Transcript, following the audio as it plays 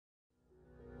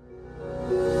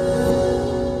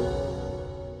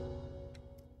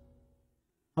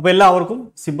അപ്പോൾ എല്ലാവർക്കും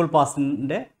സിമ്പിൾ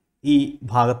പാസ്റ്റിൻ്റെ ഈ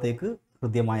ഭാഗത്തേക്ക്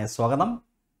ഹൃദ്യമായ സ്വാഗതം.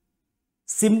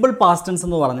 സിമ്പിൾ പാസ്റ്റ് ടെൻസ്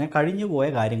എന്ന് പറഞ്ഞാൽ കഴിഞ്ഞു പോയ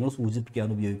കാര്യങ്ങൾ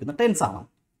സൂചിപ്പിക്കാൻ ഉപയോഗിക്കുന്ന ടെൻസ് ആണ്.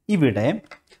 ഇവിടെ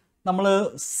നമ്മൾ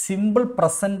സിമ്പിൾ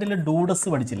പ്രസൻറ്റിൽ ഡൂഡസ്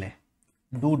പഠിച്ചില്ലേ,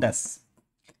 ഡൂഡസ്.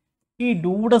 ഈ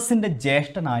ഡൂഡസിൻ്റെ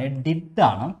ജ്യേഷ്ഠനായ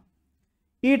ഡിഡാണ്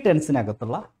ഈ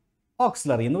ടെൻസിനകത്തുള്ള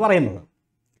ഓക്സിലറി എന്ന് പറയുന്നത്.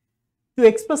 To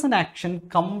express an action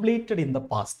completed in the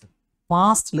past,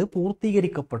 പാസ്റ്റിൽ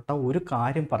പൂർത്തീകരിക്കപ്പെട്ട ഒരു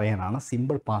കാര്യം പറയാനാണ്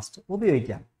സിമ്പിൾ പാസ്റ്റ്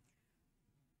ഉപയോഗിക്കുക.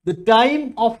 The time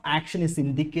of action is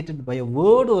indicated by a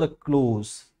word or a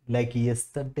clause like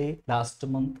yesterday, last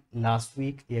month, last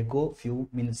week, ago, few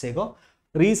minutes ago,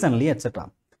 recently, etc.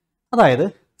 അതായത്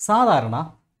സാധാരണ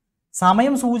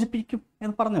സമയം സൂചിപ്പിക്കും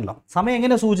എന്ന് പറഞ്ഞല്ലോ. സമയം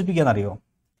എങ്ങനെ സൂചിപ്പിക്കാന്ന് അറിയോ?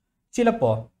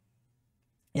 ചിലപ്പോൾ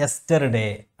യെസ്റ്റർഡേ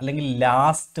അല്ലെങ്കിൽ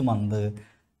last month,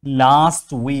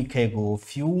 last week ago,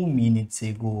 few minutes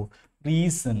ago,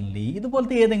 recently,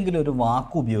 ഇതുപോലത്തെ ഏതെങ്കിലും ഒരു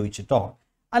വാക്ക് ഉപയോഗിച്ചിട്ടോ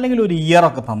അല്ലെങ്കിൽ ഒരു ഇയർ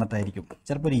ഒക്കെ തന്നിട്ടായിരിക്കും.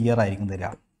 ചിലപ്പോൾ ഒരു ഇയർ ആയിരിക്കും തരിക.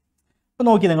 അപ്പോൾ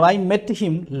നോക്കി നിങ്ങൾ, I met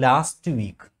him last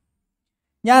week,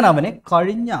 ഞാൻ അവനെ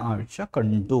കഴിഞ്ഞ ആഴ്ച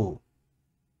കണ്ടു.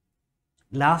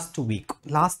 ലാസ്റ്റ്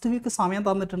വീക്ക് സമയം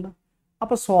തന്നിട്ടുണ്ട്.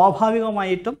 അപ്പോൾ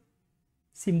സ്വാഭാവികമായിട്ടും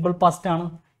സിമ്പിൾ പാസ്റ്റ് ആണ്.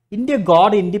 ഇന്ത്യ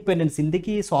ഗോഡ് ഇൻഡിപെൻഡൻസ്,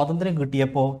 ഇന്ത്യക്ക് സ്വാതന്ത്ര്യം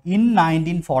കിട്ടിയപ്പോൾ ഇൻ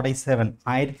 1947,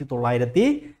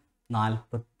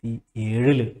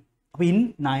 1947. അപ്പോൾ ഇൻ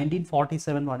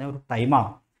 1947 എന്ന് പറഞ്ഞ ഒരു ടൈമാണ്.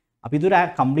 അപ്പോൾ ഇതൊരു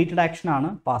കംപ്ലീറ്റഡ് ആക്ഷനാണ്,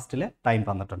 പാസ്റ്റിൽ ടൈം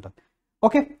തന്നിട്ടുണ്ട്.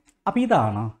 ഓക്കെ, അപ്പോൾ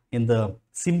ഇതാണ് എന്ത്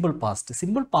സിമ്പിൾ പാസ്റ്റ്.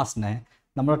 സിമ്പിൾ പാസ്റ്റിനെ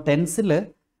നമ്മൾ ടെൻസിൽ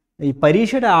ഈ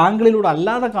പരീക്ഷയുടെ ആംഗിളിലൂടെ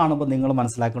അല്ലാതെ കാണുമ്പോൾ നിങ്ങൾ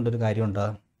മനസ്സിലാക്കേണ്ട ഒരു കാര്യമുണ്ട്.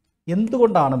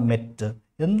 എന്തുകൊണ്ടാണ് മെറ്റ്,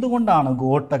 എന്തുകൊണ്ടാണ്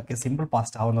ഗോട്ടൊക്കെ സിമ്പിൾ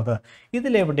പാസ്റ്റ് ആവുന്നത്?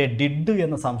 ഇതിലെവിടെ ഡിഡ്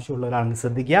എന്ന സംശയമുള്ളവരാണെങ്കിൽ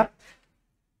ശ്രദ്ധിക്കുക.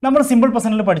 നമ്മൾ സിമ്പിൾ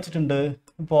പ്രസൻറ്റിൽ പഠിച്ചിട്ടുണ്ട്.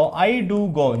 ഇപ്പോൾ ഐ ഡു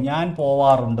ഗോ, ഞാൻ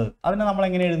പോവാറുണ്ട്. അതിനെ നമ്മൾ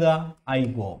എങ്ങനെ എഴുതുക? I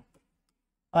go.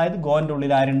 അതായത് ഗോൻ്റെ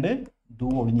ഉള്ളിൽ ആരുണ്ട്? ഡു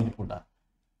ഒളിഞ്ഞിരിപ്പുണ്ട്.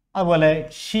 അതുപോലെ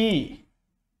ഷീ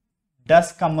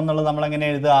ഡസ് കം എന്നുള്ളത് നമ്മൾ എങ്ങനെ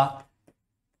എഴുതുക?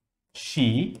 ഷീ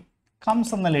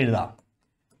കംസ് എന്നല്ല എഴുതാം.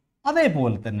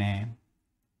 അതേപോലെ തന്നെ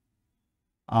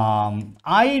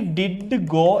ഐ ഡിഡ്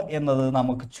ഗോ എന്നത്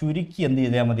നമുക്ക് ചുരുക്കി എന്ത്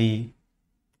ചെയ്താൽ മതി?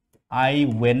 ഐ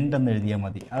വെൻഡ് എന്ന് എഴുതിയാൽ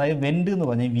മതി. അതായത് വെൻഡ് എന്ന്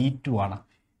പറഞ്ഞാൽ V2 ആണ്.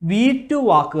 V2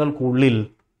 വാക്കുകൾക്കുള്ളിൽ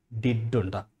ഡിഡ്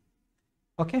ഉണ്ട്.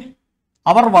 ഓക്കെ,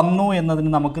 അവർ വന്നു എന്നതിന്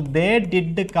നമുക്ക് ദേ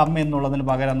ഡിഡ് കം എന്നുള്ളതിന്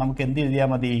പകരം നമുക്ക് എന്ത് എഴുതിയാൽ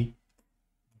മതി?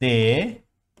 ദേ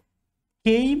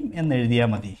കെയിം എന്ന് എഴുതിയാൽ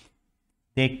മതി.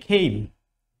 They came.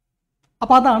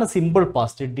 അപ്പോൾ അതാണ് സിമ്പിൾ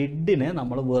പാസ്റ്റ്. ഡിഡിനെ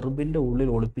നമ്മൾ വെർബിൻ്റെ ഉള്ളിൽ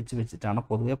ഒളിപ്പിച്ച് വെച്ചിട്ടാണ്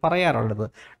പൊതുവെ പറയാറുള്ളത്.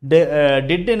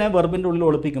 ഡിഡിനെ വെർബിൻ്റെ ഉള്ളിൽ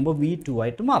ഒളിപ്പിക്കുമ്പോൾ V2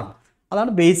 ആയിട്ട് മാറും.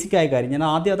 അതാണ് ബേസിക്കായ കാര്യം. ഞാൻ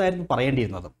ആദ്യം അതായിരുന്നു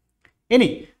പറയേണ്ടിയിരുന്നത്. ഇനി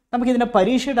നമുക്കിതിൻ്റെ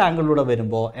പരീക്ഷയുടെ ആംഗിളിലൂടെ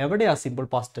വരുമ്പോൾ എവിടെയാണ് സിമ്പിൾ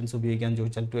പാസ്റ്റ് ടെൻസ് ഉപയോഗിക്കാൻ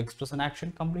ചോദിച്ചാൽ to express an action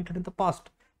completed in the past,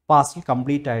 പാസ്റ്റിൽ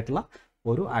complete ആയിട്ടുള്ള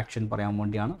ഒരു ആക്ഷൻ പറയാൻ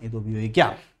വേണ്ടിയാണ് ഇത്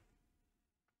ഉപയോഗിക്കാം.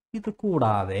 ഇത്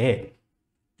കൂടാതെ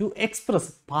to express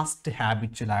past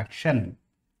habitual action,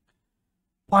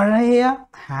 പഴയ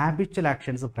ഹാബിച്വൽ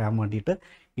ആക്ഷൻസ് പറയാൻ വേണ്ടിയിട്ട്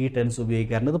ഈ ടെൻസ്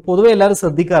ഉപയോഗിക്കാറുണ്ട്. ഇത് പൊതുവെ എല്ലാവരും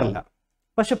ശ്രദ്ധിക്കാറില്ല,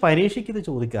 പക്ഷെ പരീക്ഷയ്ക്ക് ഇത്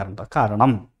ചോദിക്കാറുണ്ട്.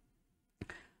 കാരണം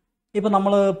ഇപ്പം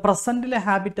നമ്മൾ പ്രസൻറ്റിലെ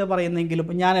ഹാബിറ്റ് പറയുന്നെങ്കിലും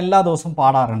ഇപ്പം ഞാൻ എല്ലാ ദിവസവും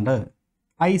പാടാറുണ്ട്.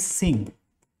 ഐ സിങ്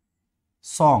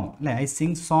സോങ് അല്ലേ? I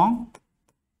Singh song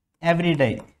every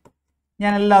day,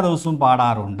 ഞാൻ എല്ലാ ദിവസവും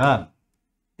പാടാറുണ്ട്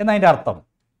എന്നതിൻ്റെ അർത്ഥം.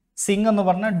 സിങ് എന്ന്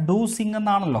പറഞ്ഞാൽ ഡു സിങ്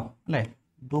എന്നാണല്ലോ അല്ലേ?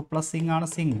 ഡു പ്ലസ് സിങ് ആണ്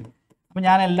സിങ്. അപ്പോൾ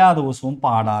ഞാൻ എല്ലാ ദിവസവും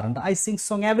പാടാറുണ്ട്. I Singh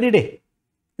song every day.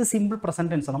 ഇത് സിമ്പിൾ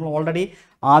പ്രസൻറ്റ് ടെൻസ്. നമ്മൾ ഓൾറെഡി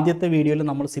ആദ്യത്തെ വീഡിയോയിൽ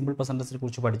നമ്മൾ സിമ്പിൾ പ്രസൻറ്റ് ടെൻസിനെ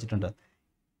കുറിച്ച് പഠിച്ചിട്ടുണ്ട്.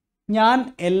 ഞാൻ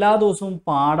എല്ലാ ദിവസവും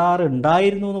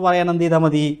പാടാറുണ്ടായിരുന്നു എന്ന് പറയാൻ എന്ത് ചെയ്താൽ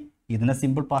മതി? ഇതിനെ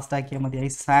സിമ്പിൾ പാസ്റ്റ് ആക്കിയാൽ മതി. I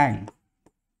San.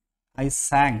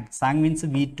 San means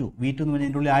V2 എന്ന്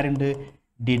പറഞ്ഞതിൻ്റെ ഉള്ളിൽ ആരുണ്ട്?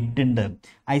 ഡിഡ് ഉണ്ട്.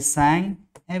 I San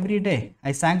every day.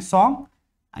 I San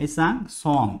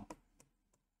song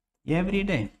every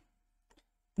day.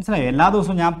 മനസ്സിലായോ? എല്ലാ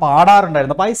ദിവസവും ഞാൻ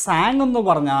പാടാറുണ്ടായിരുന്നു. അപ്പോൾ ഐ സാങ് എന്ന്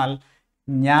പറഞ്ഞാൽ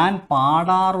ഞാൻ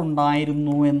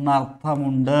പാടാറുണ്ടായിരുന്നു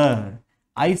എന്നർത്ഥമുണ്ട്.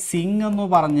 ഐ സിങ് എന്ന്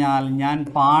പറഞ്ഞാൽ ഞാൻ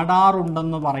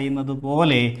പാടാറുണ്ടെന്ന് പറയുന്നത്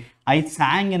പോലെ ഐ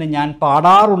സാങ്ങിന് ഞാൻ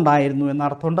പാടാറുണ്ടായിരുന്നു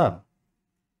എന്നർത്ഥമുണ്ട്.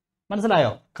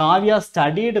 മനസ്സിലായോ? Kavya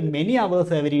studied many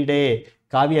hours every day.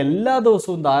 Kavya എല്ലാ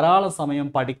ദിവസവും ധാരാളം സമയം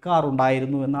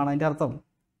പഠിക്കാറുണ്ടായിരുന്നു എന്നാണ് അതിൻ്റെ അർത്ഥം.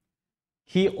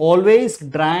 He always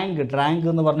drank. ഡ്രാങ്ക്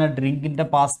എന്ന് പറഞ്ഞാൽ ഡ്രിങ്കിൻ്റെ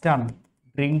പാസ്റ്റാണ്.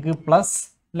 ഡ്രിങ്ക് പ്ലസ്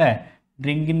അല്ലേ,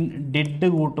 ഡ്രിങ്കിൻ ഡിഡ്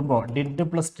കൂട്ടുമ്പോൾ did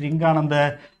plus drink ആണെന്ത്?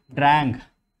 Drank.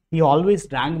 He always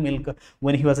drank milk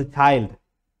when he was A child.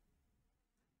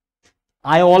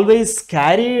 I always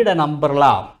carried N umbrella.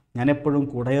 ഞാൻ എപ്പോഴും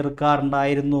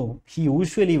കുടയെടുക്കാറുണ്ടായിരുന്നു. He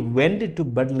usually went to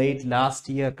bed late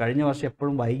last year. കഴിഞ്ഞ വർഷം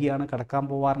എപ്പോഴും വൈകിയാണ് കിടക്കാൻ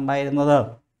പോകാറുണ്ടായിരുന്നത്.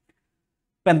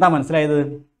 ഇപ്പം എന്താ മനസ്സിലായത്?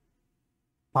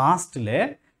 പാസ്റ്റിലെ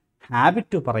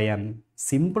ഹാബിറ്റ് പറയാൻ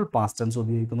സിമ്പിൾ പാസ്റ്റ് ടെൻസ്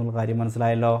ഉപയോഗിക്കുന്നുള്ള കാര്യം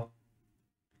മനസ്സിലായല്ലോ.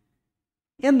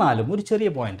 എന്നാലും ഒരു ചെറിയ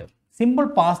പോയിന്റ്, സിമ്പിൾ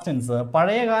പാസ്റ്റ് ടെൻസ്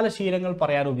പഴയകാല ശീലങ്ങൾ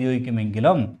പറയാൻ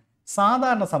ഉപയോഗിക്കുമെങ്കിലും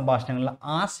സാധാരണ സംഭാഷണങ്ങളിൽ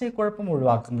ആശയക്കുഴപ്പം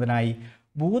ഒഴിവാക്കുന്നതിനായി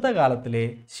ഭൂതകാലത്തിലെ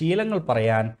ശീലങ്ങൾ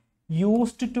പറയാൻ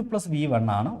യൂസ്ഡ് ടു പ്ലസ് V1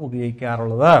 ആണ്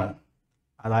ഉപയോഗിക്കാറുള്ളത്.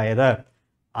 അതായത്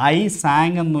ഐ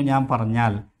സാങ് എന്ന് ഞാൻ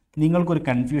പറഞ്ഞാൽ നിങ്ങൾക്കൊരു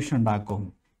കൺഫ്യൂഷൻ ഉണ്ടാക്കും.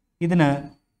 ഇതിന്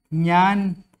ഞാൻ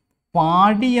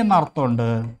പാടി എന്നർത്ഥമുണ്ട്,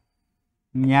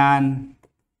 ഞാൻ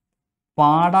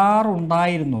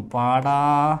പാടാറുണ്ടായിരുന്നു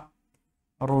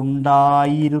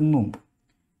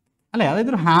അല്ലേ?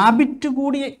 അതായത് ഒരു ഹാബിറ്റ്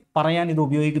കൂടി പറയാൻ ഇത്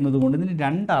ഉപയോഗിക്കുന്നത് കൊണ്ട് ഇതിന്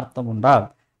രണ്ടർത്ഥമുണ്ട്.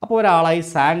 അപ്പോൾ ഒരാളായി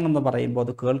സാങ് എന്ന് പറയുമ്പോൾ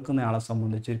അത് കേൾക്കുന്നയാളെ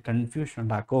സംബന്ധിച്ച് ഒരു കൺഫ്യൂഷൻ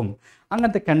ഉണ്ടാക്കും.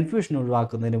 അങ്ങനത്തെ കൺഫ്യൂഷൻ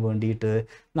ഒഴിവാക്കുന്നതിന് വേണ്ടിയിട്ട്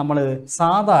നമ്മൾ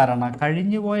സാധാരണ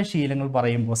കഴിഞ്ഞുപോയ ശീലങ്ങൾ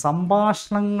പറയുമ്പോൾ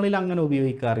സംഭാഷണങ്ങളിൽ അങ്ങനെ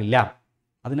ഉപയോഗിക്കാറില്ല.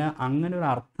 അതിന് അങ്ങനെ ഒരു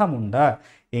അർത്ഥമുണ്ട്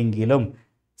എങ്കിലും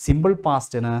സിമ്പിൾ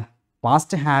പാസ്റ്റിന്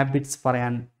പാസ്റ്റ് ഹാബിറ്റ്സ്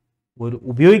പറയാൻ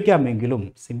ഉപയോഗിക്കാമെങ്കിലും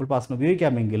സിമ്പിൾ പാസ്റ്റിന്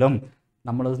ഉപയോഗിക്കാമെങ്കിലും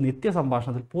നമ്മൾ നിത്യ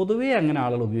സംഭാഷണത്തിൽ പൊതുവേ അങ്ങനെ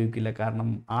ആളുകൾ ഉപയോഗിക്കില്ല. കാരണം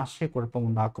ആശയക്കുഴപ്പം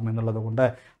ഉണ്ടാക്കും എന്നുള്ളത് കൊണ്ട്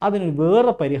അതിനൊരു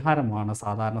വേറെ പരിഹാരമാണ്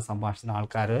സാധാരണ സംഭാഷണ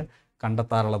ആൾക്കാർ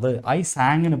കണ്ടെത്താറുള്ളത്. ഐ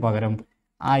സാങ്ങിന് പകരം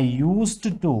ഐ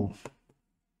യൂസ്ഡ് ടു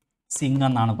സിംഗ്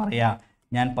എന്നാണ് പറയുക.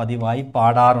 ഞാൻ പതിവായി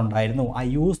പാടാറുണ്ടായിരുന്നു. I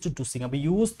used to sing. അപ്പോൾ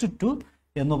യൂസ്ഡ് ടു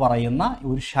എന്ന് പറയുന്ന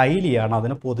ഒരു ശൈലിയാണ്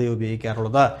അതിന് പൊതുവെ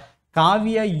ഉപയോഗിക്കാറുള്ളത്.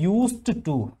 Kavya used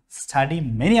to study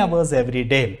many hours every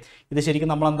day. ഇത് ശരിക്കും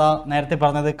നമ്മളെന്താ നേരത്തെ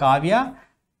പറഞ്ഞത്? Kavya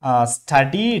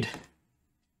studied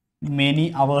many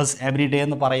hours every day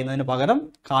എന്ന് പറയുന്നതിന് പകരം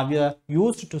Kavya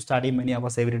used to study many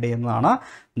hours every day എന്നാണ്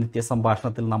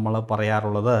നിത്യസംഭാഷണത്തിൽ നമ്മൾ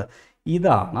പറയാറുള്ളത്.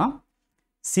 ഇതാണ്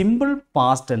സിമ്പിൾ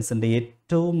പാസ്റ്റ് ടെൻസിൻ്റെ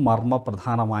ഏറ്റവും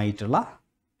മർമ്മപ്രധാനമായിട്ടുള്ള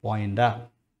പോയിന്റ്.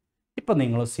 ഇപ്പം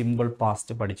നിങ്ങൾ സിമ്പിൾ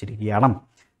പാസ്റ്റ് പഠിച്ചിരിക്കുകയാണ്.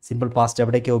 സിമ്പിൾ പാസ്റ്റ്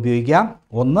എവിടേക്കാണ് ഉപയോഗിക്കുക?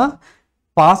 ഒന്ന്,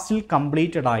 പാസ്റ്റിൽ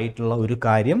കംപ്ലീറ്റഡ് ആയിട്ടുള്ള ഒരു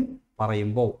കാര്യം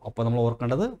പറയുമ്പോൾ അപ്പോൾ നമ്മൾ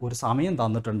ഓർക്കേണ്ടത് ഒരു സമയം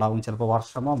തന്നിട്ടുണ്ടാവും. ചിലപ്പോൾ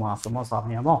വർഷമോ മാസമോ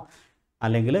സമയമോ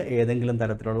അല്ലെങ്കിൽ ഏതെങ്കിലും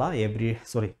തരത്തിലുള്ള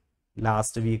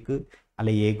ലാസ്റ്റ് വീക്ക്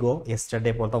അല്ലെ ഏഗോ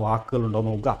യെസ്റ്റർഡേ പോലത്തെ വാക്കുകളുണ്ടോ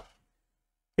നോക്കുക.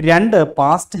 രണ്ട്,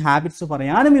 പാസ്റ്റ് ഹാബിറ്റ്സ്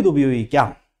പറയാനും ഇത് ഉപയോഗിക്കാം.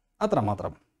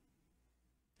 അത്രമാത്രം.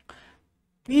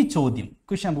 ഈ ചോദ്യം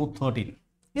ക്വസ്റ്റ്യൻ നമ്പർ 13,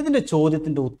 ഇതിൻ്റെ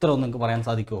ചോദ്യത്തിൻ്റെ ഉത്തരം നിങ്ങൾക്ക് പറയാൻ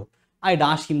സാധിക്കുമോ? I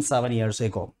dash him 7 years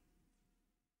ago.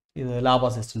 ഇത് ലാബ്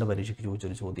അസിസ്റ്റൻ്റ് പരീക്ഷയ്ക്ക്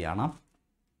ചോദിച്ചൊരു ചോദ്യമാണ്.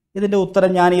 ഇതിൻ്റെ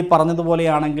ഉത്തരം ഞാൻ ഈ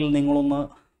പറഞ്ഞതുപോലെയാണെങ്കിൽ നിങ്ങളൊന്ന്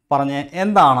പറഞ്ഞ്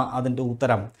എന്താണ് അതിൻ്റെ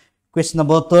ഉത്തരം? Question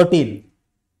number 13,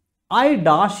 I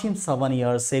dash him 7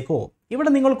 years ago. ഇവിടെ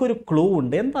നിങ്ങൾക്കൊരു ക്ലൂ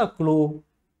ഉണ്ട്. എന്താ ക്ലൂ?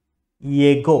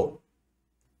 എഗോ.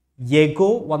 എഗോ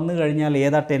വന്നു കഴിഞ്ഞാൽ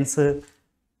ഏതാ ടെൻസ്?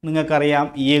 നിങ്ങൾക്കറിയാം,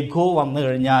 എഗോ വന്നു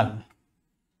കഴിഞ്ഞാൽ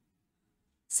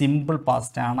സിമ്പിൾ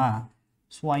പാസ്റ്റ് ആണ്.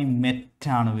 സോ ഐ മെറ്റ്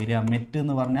ആണ് വരിക. മെറ്റ്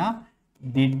എന്ന് പറഞ്ഞാൽ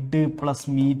ഡിഡ് പ്ലസ്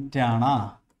മീറ്റ് ആണ്.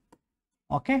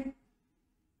 ഓക്കെ.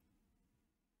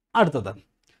 അടുത്തത്,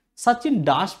 Sachin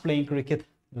dash playing cricket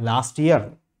last year.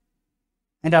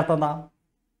 എൻ്റെ അർത്ഥം എന്താ?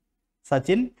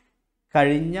 സച്ചിൻ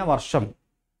കഴിഞ്ഞ വർഷം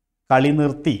കളി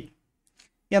നിർത്തി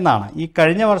എന്നാണ്. ഈ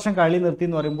കഴിഞ്ഞ വർഷം കളി നിർത്തി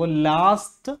എന്ന് പറയുമ്പോൾ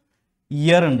ലാസ്റ്റ്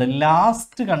ഇയർ ഉണ്ട്.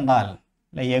 ലാസ്റ്റ് കണ്ടാൽ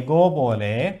എഗോ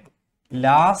പോലെ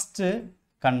ലാസ്റ്റ്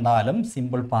കണ്ടാലും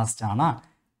സിമ്പിൾ പാസ്റ്റ് ആണ്.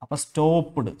 അപ്പോൾ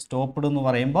സ്റ്റോപ്പ്ഡ് എന്ന്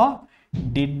പറയുമ്പോൾ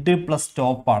ഡിഡ് പ്ലസ്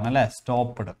സ്റ്റോപ്പാണ് അല്ലേ?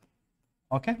 സ്റ്റോപ്പ്ഡ്.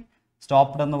 ഓക്കെ.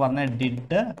 സ്റ്റോപ്പ്ഡ് എന്ന് പറഞ്ഞാൽ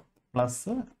ഡിഡ്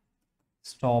പ്ലസ്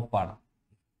സ്റ്റോപ്പാണ്.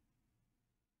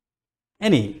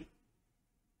 ഇനി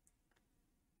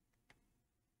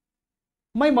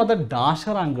my mother dash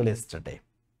Har uncle yesterday.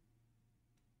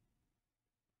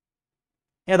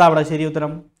 ഏതാ അവിടെ ശരി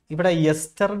ഉത്തരം? ഇവിടെ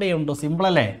യെസ്റ്റർഡേ ഉണ്ടോ? സിമ്പിൾ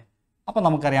അല്ലേ? അപ്പോൾ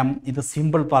നമുക്കറിയാം ഇത്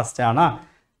സിമ്പിൾ പാസ്റ്റ് ആണ്.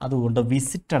 അതുകൊണ്ട്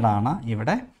വിസിറ്റഡ് ആണ്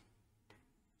ഇവിടെ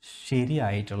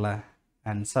ശരിയായിട്ടുള്ള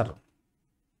ആൻസർ.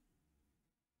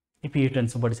 ഇപ്പോൾ ഈ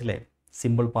ടെൻസ് പഠിച്ചില്ലേ?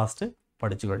 സിമ്പിൾ പാസ്റ്റ്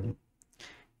പഠിച്ചു കഴിഞ്ഞു.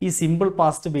 ഈ സിമ്പിൾ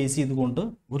പാസ്റ്റ് ബേസ് ചെയ്തുകൊണ്ട്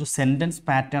ഒരു സെൻറ്റൻസ്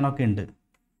പാറ്റേൺ ഒക്കെ ഉണ്ട്.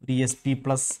 ഒരു SP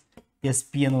പ്ലസ്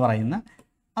SP എന്ന് പറയുന്ന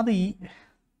അത് ഈ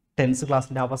ടെൻസ്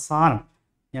ക്ലാസ്സിൻ്റെ അവസാനം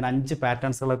ഞാൻ 5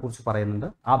 പാറ്റേൺസുകളെ കുറിച്ച് പറയുന്നുണ്ട്.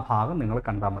 ആ ഭാഗം നിങ്ങൾ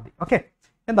കണ്ടാൽ മതി. ഓക്കെ.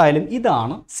 എന്തായാലും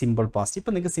ഇതാണ് സിമ്പിൾ പാസ്റ്റ്.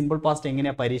 ഇപ്പം നിങ്ങൾക്ക് സിമ്പിൾ പാസ്റ്റ്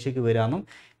എങ്ങനെയാണ് പരീക്ഷയ്ക്ക് വരാമെന്നും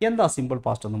എന്താ സിമ്പിൾ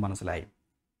പാസ്റ്റ് ഒന്നും മനസ്സിലായി.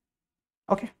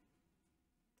 ഓക്കെ.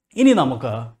 ഇനി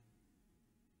നമുക്ക്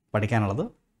പഠിക്കാനുള്ളത്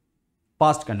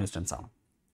പാസ്റ്റ് കണ്ടിന്യൂസ് ടെൻസ് ആണ്.